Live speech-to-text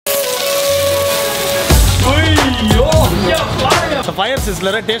So fire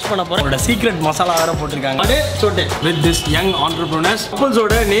sizzler taste பண்ண போறேன். ஒரு secret மசாலா வேற போட்டுருக்காங்க. அடே Chhote with this young entrepreneurs. couples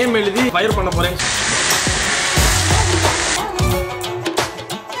ஓட நேம் எழுதி ஃபயர் பண்ண போறேன்.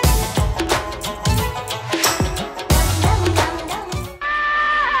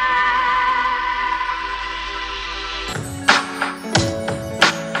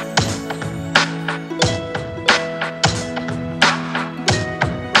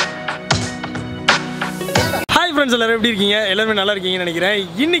 friends எல்லாரும் எப்படி இருக்கீங்க எல்லாரும் நல்லா இருக்கீங்கன்னு நினைக்கிறேன்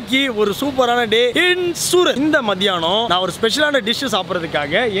இன்னைக்கு ஒரு சூப்பரான டே இன் சூரத் இந்த மதியானம் நான் ஒரு ஸ்பெஷலான டிஷ்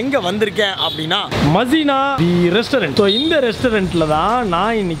சாப்பிடுறதுக்காக எங்க வந்திருக்கேன் அப்படினா மசீனா தி ரெஸ்டாரன்ட் சோ இந்த ரெஸ்டாரன்ட்ல தான்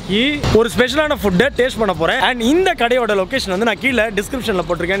நான் இன்னைக்கு ஒரு ஸ்பெஷலான ஃபுட் டேஸ்ட் பண்ண போறேன் and இந்த கடையோட லொகேஷன் வந்து நான் கீழ டிஸ்கிரிப்ஷன்ல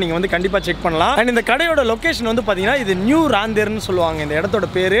போட்டுருக்கேன் நீங்க வந்து கண்டிப்பா செக் பண்ணலாம் and இந்த கடையோட லொகேஷன் வந்து பாத்தீங்கன்னா இது நியூ ராந்தேர்னு சொல்லுவாங்க இந்த இடத்தோட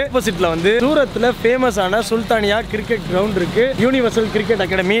பேரு ஆப்போசிட்ல வந்து சூரத்ல ஃபேமஸான சுல்தானியா கிரிக்கெட் கிரவுண்ட் இருக்கு யுனிவர்சல் கிரிக்கெட்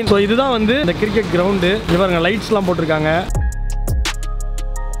அகாடமி சோ இதுதான் வந்து இந்த கிரிக்கெட் கிரவுண்ட் இவங்க லைட்ஸ் போட்டிருக்காங்க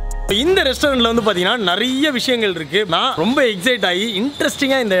இந்த ரெஸ்டாரன்ட்ல வந்து பாத்தீங்கன்னா நிறைய விஷயங்கள் இருக்கு நான் ரொம்ப எக்ஸைட் ஆகி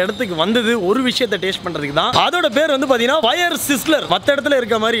இன்ட்ரெஸ்டிங்கா இந்த இடத்துக்கு வந்தது ஒரு விஷயத்தை டேஸ்ட் பண்றதுக்கு தான் அதோட பேர் வந்து பாத்தீங்கன்னா ஃபயர் சிஸ்லர் மத்த இடத்துல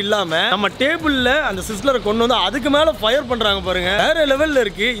இருக்க மாதிரி இல்லாம நம்ம டேபிள்ல அந்த சிஸ்லரை கொண்டு வந்து அதுக்கு மேல ஃபயர் பண்றாங்க பாருங்க வேற லெவல்ல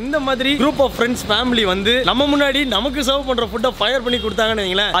இருக்கு இந்த மாதிரி குரூப் ஆஃப் ஃப்ரெண்ட்ஸ் ஃபேமிலி வந்து நம்ம முன்னாடி நமக்கு சர்வ் பண்ற ஃபுட்டை ஃபயர் பண்ணி கொடுத்தாங்கன்னு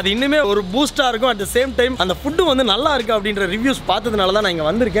வைங்களேன் அது இன்னுமே ஒரு பூஸ்டா இருக்கும் அட் தி சேம் டைம் அந்த ஃபுட் வந்து நல்லா இருக்கு அப்படின்ற ரிவ்யூஸ் பார்த்ததுனால தான் நான் இங்க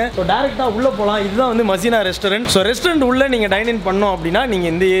வந்திருக்கேன் ஸோ டைரக்டா உள்ள போலாம் இதுதான் வந்து மசீனா ரெஸ்டாரன்ட் ஸோ ரெஸ்டாரன்ட் உள்ள நீங்க டைன் இன் பண்ணோம் அப்படின்னா நீங்க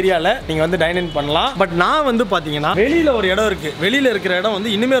இந்த ஏரியா நீங்க வந்து டைன் இன் பண்ணலாம் பட் நான் வந்து பாத்தீங்கன்னா வெளியில ஒரு இடம் இருக்கு வெளியில இருக்கிற இடம்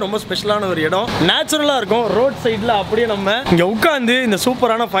வந்து இன்னுமே ரொம்ப ஸ்பெஷலான ஒரு இடம் நேச்சுரலா இருக்கும் ரோட் சைடுல அப்படியே நம்ம இங்க உட்கார்ந்து இந்த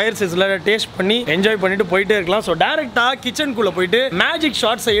சூப்பரான ஃபயர் சிஸ்லரை டேஸ்ட் பண்ணி என்ஜாய் பண்ணிட்டு போயிட்டே இருக்கலாம் சோ டைரக்டா கிச்சனுக்குள்ள போயிட்டு மேஜிக்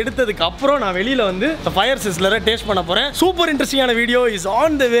ஷாட்ஸ் எடுத்ததுக்கு அப்புறம் நான் வெளியில வந்து ஃபயர் சிஸ்லரை டேஸ்ட் பண்ண போறேன் சூப்பர் இன்ட்ரெஸ்டிங்கான video is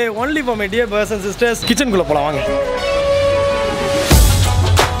on the way only for my dear brothers and sisters கிச்சனுக்குள்ள போலாம் வாங்க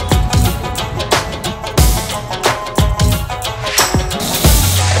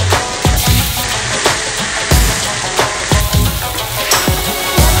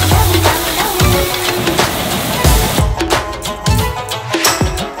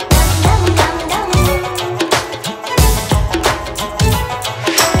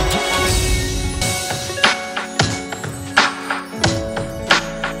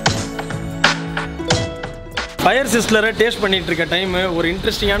ஃபயர் சிஸ்லரை டேஸ்ட் பண்ணிட்டு இருக்க டைம் ஒரு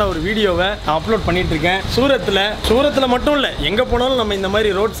இன்ட்ரெஸ்டிங்கான ஒரு வீடியோவை நான் அப்லோட் பண்ணிட்டு இருக்கேன் சூரத்தில் மட்டும் இல்லை எங்கே போனாலும் நம்ம இந்த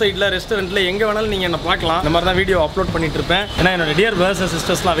மாதிரி ரோட் சைடில் ரெஸ்டாரண்ட்டில் எங்கே வேணாலும் நீங்கள் என்ன பார்க்கலாம் இந்த மாதிரி தான் வீடியோ அப்லோட் பண்ணிட்டு இருப்பேன் ஏன்னா என்னோட டியர் பிரதர்ஸ் அண்ட்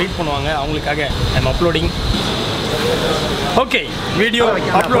சிஸ்டர்ஸ்லாம் வெயிட் பண்ணுவாங்க அவங்களுக்காக I am uploading okay video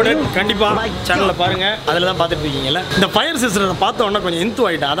uploaded கண்டிப்பா சேனல்ல பாருங்க அதுல தான் பார்த்துட்டு இருக்கீங்கல்ல இந்த ஃபயர் சிஸ்லரை பார்த்த உடனே கொஞ்சம் இன்த்து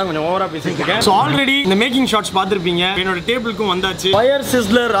ஆயிட்டேன் அதான் கொஞ்சம் ஓவரா பேசிட்டு இருக்கேன் ஸோ ஆல்ரெடி இந்த மேக்கிங் ஷாட்ஸ் பார்த்துருப்பீங்க என்னோட டேபிளுக்கும் வந்தாச்சு ஃபயர்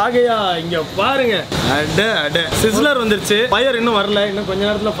சிஸ்லர் ஆகையா இங்க பாருங்க அட அட சிஸ்லர் வந்துருச்சு ஃபயர் இன்னும் வரல இன்னும் கொஞ்ச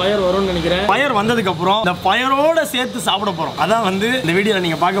நேரத்துல ஃபயர் வரும்னு நினைக்கிறேன் ஃபயர் வந்ததுக்கு அப்புறம் இந்த ஃபயரோட சேர்த்து சாப்பிட போறோம் அதான் வந்து இந்த வீடியோல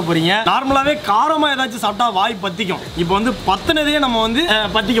நீங்க பார்க்க போறீங்க நார்மலாவே காரமா ஏதாச்சும் சாப்பிட்டா வாய் பத்திக்கும் இப்போ வந்து பத்தினதையே நம்ம வந்து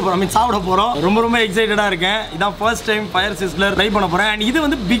பத்திக்க போறோம் மீன் சாப்பிட போறோம் ரொம்ப ரொம்ப எக்ஸைட்டடா இருக்கேன் இதான் first time fire sizzler try பண்ண போறேன் and இது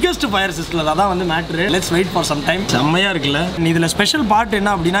வந்து பிகெஸ்ட் ஃபயர் சிஸ்லர் அதான் வந்து matter let's wait for some time செம்மையா இருக்குல்ல இதுல ஸ்பெஷல் பார்ட் என்ன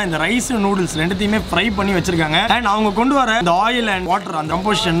அப்படின்னா இந்த ரைஸ் நூடுல்ஸ் ரெண்டுத்தையுமே ஃப்ரை பண்ணி வச்சிருக்காங்க and அவங்க கொண்டு வர இந்த ஆயில் அண்ட் வாட்டர் அந்த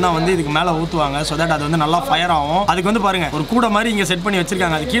கம்போசிஷன் தான் வந்து இதுக்கு மேல ஊத்துவாங்க சோ தட் அது வந்து நல்லா ஃபயர் ஆகும் அதுக்கு வந்து பாருங்க ஒரு கூட மாதிரி இங்க செட் பண்ணி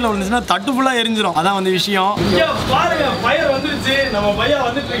வச்சிருக்காங்க அது கீழே விழுந்துச்சுன்னா தட்டு ஃபுல்லா எரிஞ்சிரும் அதான் வந்து விஷயம் இங்க பாருங்க ஃபயர் வந்துருச்சு நம்ம பையா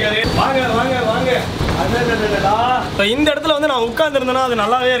வந்துட்டு இருக்காரு வாங்க வாங்க வாங்க இந்த இடத்துல வந்து நான் உட்கார்ந்து இருந்தேன்னா அது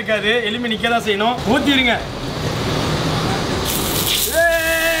நல்லாவே இருக்காது எலும்பி நிக்க தான் செய்யணும் ஊத்திடுங்க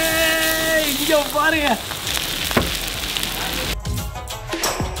இங்க பாருங்க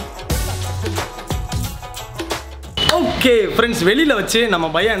ஓகே ஃப்ரெண்ட்ஸ் வெளியில வச்சு நம்ம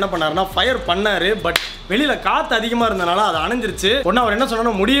பையா என்ன பண்ணாருன்னா ஃபயர் பண்ணாரு பட் வெளியில காத்து அதிகமா இருந்தனால அது அணைஞ்சிருச்சு உடனே அவர் என்ன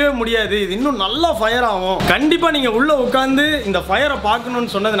சொன்னா முடியவே முடியாது இது இன்னும் நல்லா ஃபயர் ஆகும் கண்டிப்பா நீங்க உள்ள உட்காந்து இந்த ஃபயரை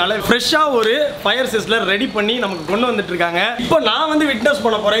பார்க்கணும்னு சொன்னதுனால ஃப்ரெஷ்ஷா ஒரு ஃபயர் சிஸ்லர் ரெடி பண்ணி நமக்கு கொண்டு வந்துட்டு இருக்காங்க இப்போ நான் வந்து விட்னஸ்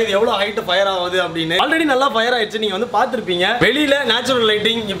பண்ண போறேன் இது எவ்வளவு ஹைட் ஃபயர் ஆகுது அப்படின்னு ஆல்ரெடி நல்லா ஃபயர் ஆயிடுச்சு நீங்க வந்து பார்த்திருப்பீங்க வெளியில நேச்சுரல்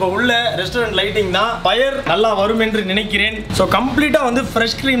லைட்டிங் இப்போ உள்ள ரெஸ்டாரண்ட் லைட்டிங் தான் ஃபயர் நல்லா வரும் என்று நினைக்கிறேன் சோ கம்ப்ளீட்டா வந்து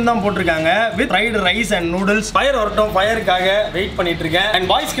ஃப்ரெஷ் கிரீம் தான் போட்டிருக்காங்க with fried rice and noodles fire வரட்டும் ஃபயருக்காக வெயிட் பண்ணிட்டு இருக்கேன் அண்ட்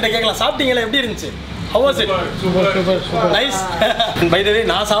பாய்ஸ் கிட்ட கேட்கலாம் சாப்பிட்டீங்களா எப்படி இருந்துச்சு How was it? Super. Nice. By the way,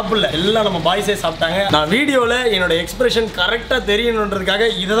 நான் சாப்பிடல எல்லாம் நம்ம பாய்ஸே சாப்பிட்டாங்க நான் வீடியோல என்னோட எக்ஸ்பிரஷன் கரெக்டா தெரியணும்ன்றதுக்காக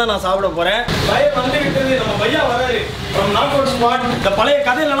இதை தான் நான் சாப்பிட போறேன் ஃபயர் வந்து விட்டது நம்ம பையா வராரு from knock out spot இந்த பழைய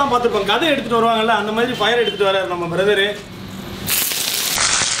கதையிலலாம் பார்த்துருப்போம் கதை எடுத்துட்டு வருவாங்கல்ல அந்த மாதிரி ஃபயர் எடுத்துட்டு வராரு நம்ம பிரதரு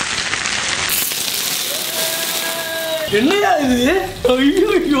என்னையா இது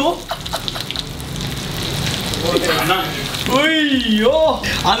ஐயோ ஐயோ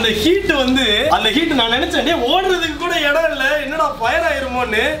அந்த ஹீட் வந்து அந்த ஹீட் நான் நினைச்சேன் ஓடுறதுக்கு கூட இடம் இல்ல, என்னடா ஃபயர்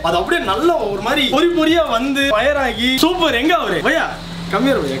ஆயிருமோன்னு. அது அப்படியே நல்ல ஒரு மாதிரி பொறியா வந்து ஃபயர் ஆகி சூப்பர். எங்க அவரு பையா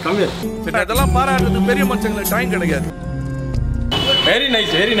கம்மியர் பையா கம்மியர். இதெல்லாம் பாராட்டுறது பெரிய மனுஷங்களுக்கு டைம் கிடைக்காது. Very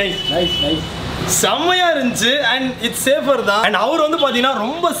nice very nice nice nice. செம்மையா இருந்துச்சு அண்ட் இட்ஸ் சேஃபர் தான். அண்ட் அவர் வந்து பாத்தீங்கன்னா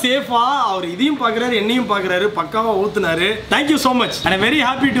ரொம்ப சேஃபா அவர் இதையும் பாக்குறாரு என்னையும் பாக்குறாரு, பக்காவா ஊத்துனாரு. Thank you so much and I'm very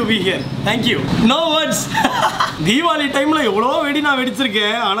happy to be here. Thank you. No words. Deepavali டைம்ல எவ்வளோ வெடி நான்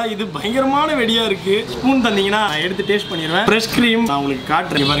வெடிச்சிருக்கேன், ஆனா இது பயங்கரமான வெடியா இருக்கு. ஸ்பூன் தந்தீங்கன்னா நான் எடுத்து டேஸ்ட் பண்ணிடுவேன். ஃப்ரெஷ் கிரீம் நான் உங்களுக்கு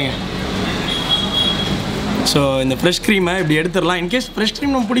காட்டுறேன் பாருங்க. ஸோ இந்த ஃப்ரெஷ் க்ரீமை இப்படி எடுத்துடலாம். இன்கேஸ் ஃப்ரெஷ்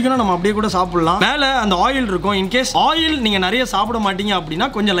க்ரீம் நம்ம பிடிக்கணும் நம்ம அப்படியே கூட சாப்பிடலாம். மேலே அந்த ஆயில் இருக்கும். இன்கேஸ் ஆயில் நீங்கள் நிறைய சாப்பிட மாட்டீங்க அப்படின்னா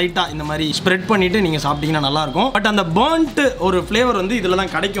கொஞ்சம் லைட்டாக இந்த மாதிரி ஸ்ப்ரெட் பண்ணிட்டு நீங்கள் சாப்பிட்டீங்கன்னா நல்லாயிருக்கும். பட் அந்த பர்ன்ட் ஒரு ஃப்ளேவர் வந்து இதில்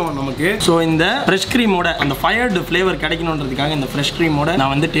தான் கிடைக்கும் நமக்கு. ஸோ இந்த ஃப்ரெஷ் க்ரீமோட அந்த ஃபயர்டு ஃப்ளேவர் கிடைக்கணுன்றதுக்காக இந்த ஃப்ரெஷ் க்ரீமோட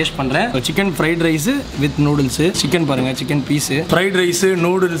நான் வந்து டேஸ்ட் பண்ணுறேன். Chicken fried rice with noodles. Chicken பாருங்கள், chicken piece, fried rice,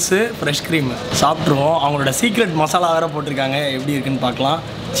 noodles, fresh cream சாப்பிட்ருவோம். அவங்களோட சீக்ரெட் மசாலா வேறு போட்டிருக்காங்க, எப்படி இருக்குன்னு பார்க்கலாம்.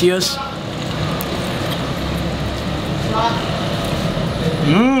 சியர்ஸ்.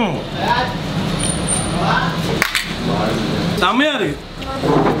 செம்மையா இருக்கு.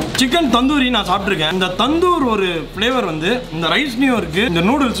 சிக்கன் தந்தூரி நான் சாப்பிட்ருக்கேன். இந்த தந்தூர் ஒரு ஃப்ளேவர் வந்து இந்த ரைஸ்லையும் இருக்கு, இந்த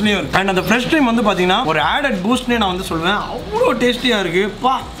நூடுல்ஸ்லையும் இருக்கு. அண்ட் அந்த ஃப்ரெஷ் க்ரீம் வந்து பார்த்தீங்கன்னா ஒரு ஆடட் பூஸ்ட்னே நான் வந்து சொல்லுவேன். அவ்வளோ டேஸ்டியா இருக்கு.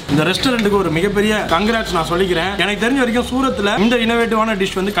 பா, இந்த ரெஸ்டாரண்ட்டுக்கு ஒரு மிகப்பெரிய கங்க்ராட்ஸ் நான் சொல்லிக்கிறேன். எனக்கு தெரிஞ்ச வரைக்கும் சூரத்தில் இந்த இனோவேட்டிவான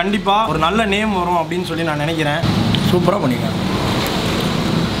டிஷ் வந்து கண்டிப்பாக ஒரு நல்ல நேம் வரும் அப்படின்னு சொல்லி நான் நினைக்கிறேன். சூப்பராக பண்ணிக்கிறேன்.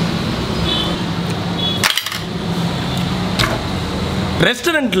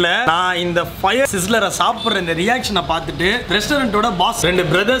 ரெஸ்டாரண்ட்ல நான் இந்த ஃபயர் சிஸ்லரை சாப்பிட்ற இந்த ரியாக்ஷனை பார்த்துட்டு ரெஸ்டாரண்டோட பாஸ் ரெண்டு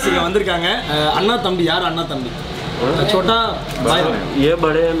பிரதர்ஸ் இங்க வந்திருக்காங்க. அண்ணா தம்பி. யார் அண்ணா தம்பி? छोटा ये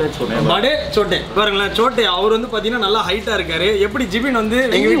बड़े में छोटे बड़े छोटे பாருங்களேன். छोटे அவர் வந்து பாத்தீங்கன்னா நல்லா ஹைட்டா இருக்காரு. எப்படி ஜிபின் வந்து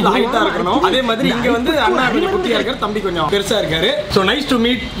எங்க வீட்ல ஹைட்டா இருக்கணும் அதே மாதிரி இங்க வந்து அண்ணா கொஞ்சம் குட்டியா இருக்காரு, தம்பி கொஞ்சம் பெருசா இருக்காரு. So nice to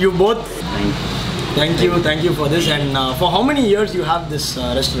meet you both. Thank you for this. And for how many years you have this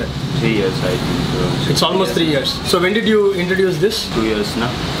restaurant? 3 years, I think. It's almost 3 years. So when did you introduce this? 2 years now.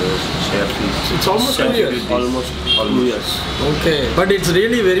 Chef is. It's almost 2 years. Almost 2 years. Okay, but it's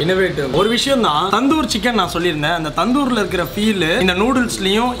really very innovative. ஒரு விஷயம் தான், tandoor chicken நான் சொல்லியிருந்தேன். அந்த தந்தூர்ல இருக்கிற feel இந்த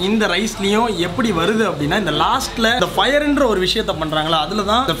நூடுல்ஸ்லயும் இந்த ரைஸ்லயும் எப்படி வருது அப்படின்னா இந்த லாஸ்ட்ல இந்த ஃபயர்ன்ற ஒரு விஷயத்தை பண்றாங்களா, அதுல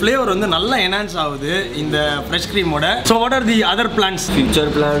தான் இந்த ஃப்ளேவர் வந்து நல்லா என்ஹான்ஸ் ஆகுது இந்த fresh கிரீமோட. So what are the other plans? Future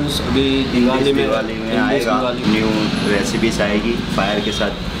plans अभी दिवाली में आएगा, न्यू रेसिपीज आएगी फायर के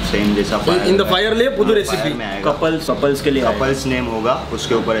साथ, सेम जैसा फायर. इन द फायर ले पुदु रेसिपी कपल्स के लिए कपल्स नेम होगा,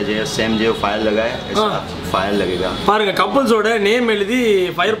 उसके ऊपर जो सेम जो फायर लगा है ऐसा फायर लगेगा. பாருங்க, கப்பல்ஸோட நேம் எழுதி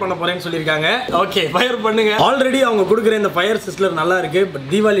ஃபயர் பண்ண போறேன்னு சொல்லிருக்காங்க. ஓகே, ஃபயர் பண்ணுங்க. ஆல்ரெடி அவங்க கொடுக்குற இந்த ஃபயர் சிஸ்லர் நல்லா இருக்கு. பட்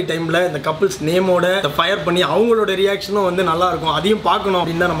தீபாவளி டைம்ல இந்த கப்பல்ஸ் நேமோட இந்த ஃபயர் பண்ணி அவங்களோட ரியாக்ஷனும் வந்து நல்லா இருக்கும். அதையும் பார்க்கணும்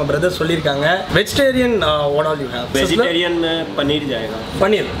அப்படின்னு தான் நம்ம பிரதர் சொல்லிருக்காங்க. Vegetarian what all you have? Vegetarian में पनीर जाएगा.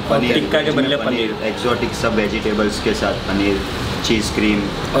 पनीर टिक्का के बदले पनीर, एक्सोटिक सब वेजिटेबल्स के साथ पनीर, चीज क्रीम.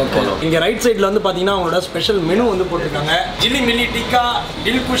 ஓகே, இங்க ரைட் சைடுல வந்து பாத்தீங்கன்னா அவங்களோட ஸ்பெஷல் மெனு வந்து போட்டுருக்காங்க. Chilli milli tikka,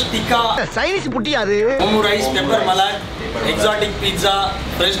 Dilkhush tikka, Chinese புட்டியாது, rice, pepper malak, exotic pizza,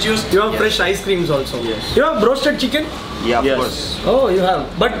 fresh juice. You have fresh ice creams also. Yes. You have roasted chicken? Yeah, of course. Oh, you have.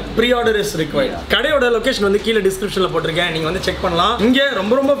 But pre-order is required. கடையோட location வந்து கீழ டிஸ்கிரிப்ஷன்ல போட்டுருக்கேன், நீங்க வந்து check பண்ணலாம். இங்க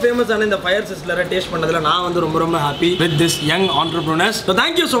ரொம்ப ஃபேமஸான இந்த ஃபயர் சிஸ்லரை டேஸ்ட் பண்ணதுல நான் வந்து ரொம்ப happy with this young entrepreneurs. So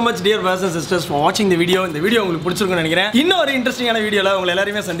thank you so much dear brothers and sisters for watching the video. இந்த வீடியோ உங்களுக்கு பிடிச்சிருக்கும்னு நினைக்கிறேன். இன்னொரு இன்ட்ரஸ்டிங்கான வீடியோல உங்களை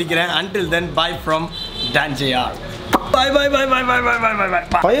எல்லாரையும் சந்திக்கிறேன். Until then, bye from Dan JR. Bye.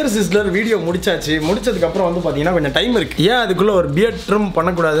 Fire sizzler video முடிச்சதுக்கு அப்புறம் வந்து பாத்தீங்கன்னா கொஞ்சம் டைம் இருக்கு. ஏன் அதுக்குள்ள ஒரு பியர்ட் ட்ரிம்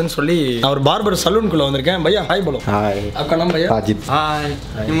பண்ணக்கூடாதுன்னு சொல்லி நான் ஒரு பார்பர் சலூனுக்குள்ள வந்திருக்கேன். பையா ஹாய் போலோ. हाय. आपका नाम भैया? साजिद. हाय.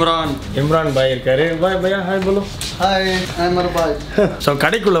 इमरान भाई இருக்காரு. பாய் பையா hi polo. Hi I am bye. So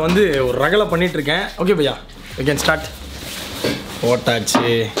கடைக்குள்ள வந்து ஒரு ரகலை பண்ணிட்டு இருக்கேன். Okay Bhaiya, we can start. ஓட்டாச்சு.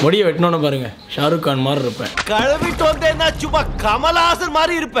 முடிய வெட்டணும்னு பாருங்க, ஷாருக் கான் மாதிரி இருப்பேன். கழுவிட்டு வந்தேன்னா சும்மா கமலஹாசன்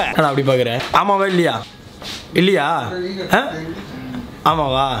மாதிரி இருப்பேன். நான் அப்படி பாக்குறேன். ஆமாவா இல்லையா?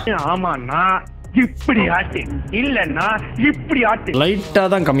 ஆமாவா? ஆமாண்ணா இப்படி ஆட்டு இல்லன்னா இப்படி ஆட்டு. லைட்டா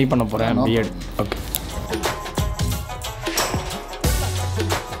தான் கம்மி பண்ண போறேன் பியர்ட். ஓகே,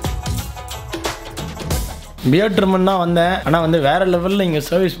 பியர்ட் ட்ரிம்மன் தான் வந்தேன். ஆனால் வந்து வேற லெவலில் இங்கே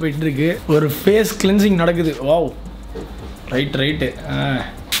சர்வீஸ் போயிட்டு இருக்கு. ஒரு ஃபேஸ் கிளென்சிங் நடக்குது. Wow, right.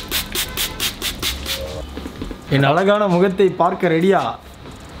 என் அழகான முகத்தை பார்க்க ரெடியா?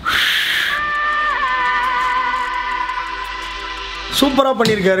 சூப்பராக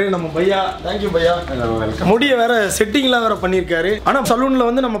பண்ணியிருக்காரு நம்ம பையா. தேங்க்யூ பையா. முடிய வேற செட்டிங்லாம் வேற பண்ணியிருக்காரு. ஆனால் சலூனில்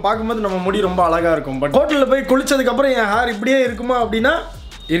வந்து நம்ம பார்க்கும்போது நம்ம முடி ரொம்ப அழகாக இருக்கும். பட் ஹோட்டலில் போய் குளிச்சதுக்கப்புறம் என் ஹேர் இப்படியே இருக்குமா அப்படின்னா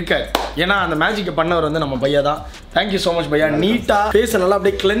இருக்காது. ஏன்னா அந்த மேஜிக்கை பண்ணவர் வந்து நம்ம பையா தான். தேங்க்யூ ஸோ மச் பையா. நீட்டா ஃபேஸ் நல்லா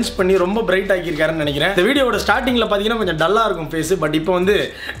அப்படியே கிளென்ஸ் பண்ணி ரொம்ப பிரைட் ஆக்கியிருக்காருன்னு நினைக்கிறேன். இந்த வீடியோட ஸ்டார்டிங்ல பாத்தீங்கன்னா கொஞ்சம் டல்லா இருக்கும் ஃபேஸ், பட் இப்போ வந்து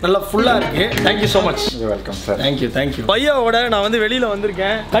நல்லா ஃபுல்லா இருக்கு. Thank you so much. Welcome sir. Thank you. பையாவோட நான் வந்து வெளியில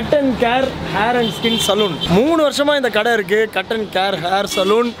வந்திருக்கேன். Cut and care hair and skin salon. 3 வருஷமா இந்த கடை இருக்கு. Cut and care hair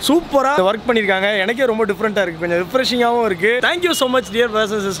salon சூப்பரா ஒர்க் பண்ணிருக்காங்க. எனக்கே ரொம்ப டிஃபரெண்டா இருக்கு, கொஞ்சம் ரிஃப்ரெஷிங்காகவும் இருக்கு. Thank you so much dear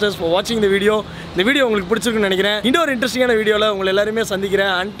brothers and sisters for வாட்சிங் தி வீடியோ. இந்த வீடியோ உங்களுக்கு பிடிச்சிருக்குன்னு நினைக்கிறேன். இன்னொரு இன்ட்ரெஸ்டிங்கான வீடியோல உங்களை எல்லாருமே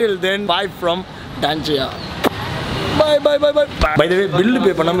சந்திக்கிறேன். until then bye from Tangia. Bye. By the way, bill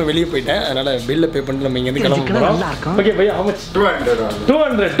pay பண்ணாம வெளிய போயிட்டேன். அதனால bill pay பண்ணிட்டு நம்ம இங்க இருந்து கிளம்ப போறோம். Okay bye, how much?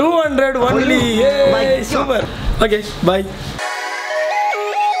 200 only. Yay, super. Okay, bye.